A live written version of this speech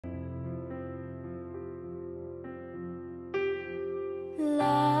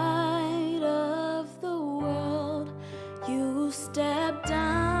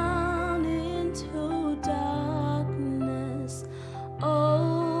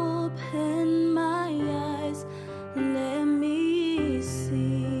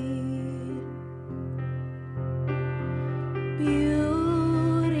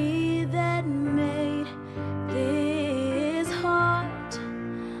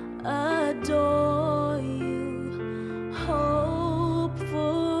adore you, hope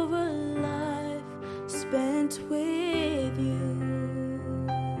for a life spent with you.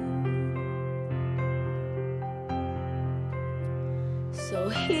 So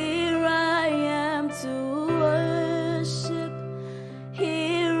here I am to worship,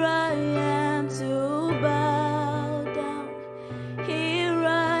 here I am to bow down, here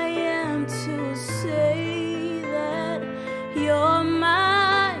I am to say that you're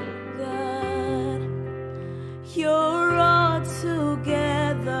my God. You're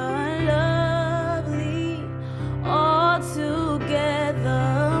altogether lovely, altogether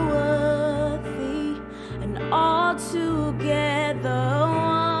worthy, and altogether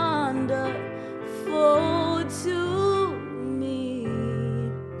wonderful to me.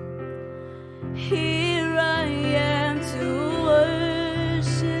 Here I am to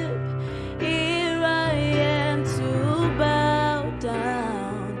worship, here I am to bow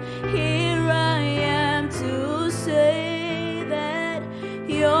down, here I am to say that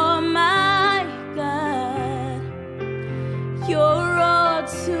you're my God. You're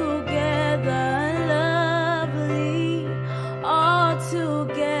altogether lovely,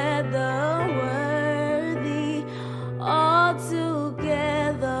 altogether worthy,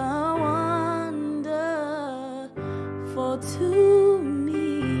 altogether wonderful to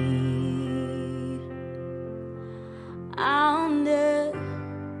me. I'll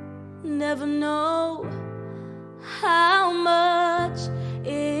never know how much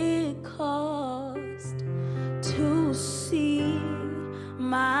it cost to see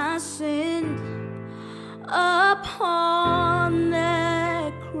my sin upon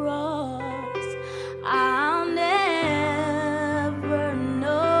that cross. I'll never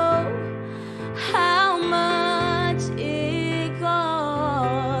know how much it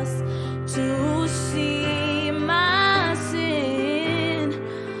costs to see my sin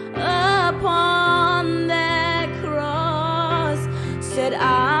upon that cross. Said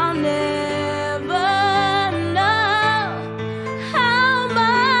I'll never know how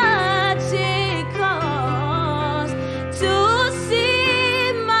much it costs to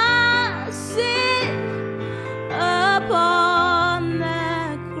see my sin upon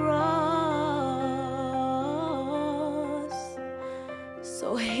that cross.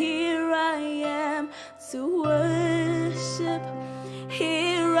 So here I am to worship,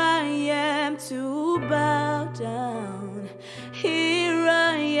 here I am to bow down, here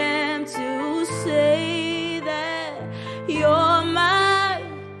I am to say that you're my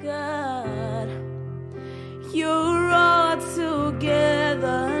God. You're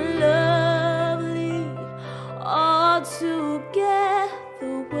altogether lovely, altogether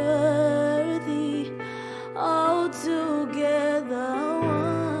worthy, altogether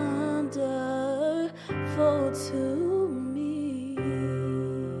wonderful to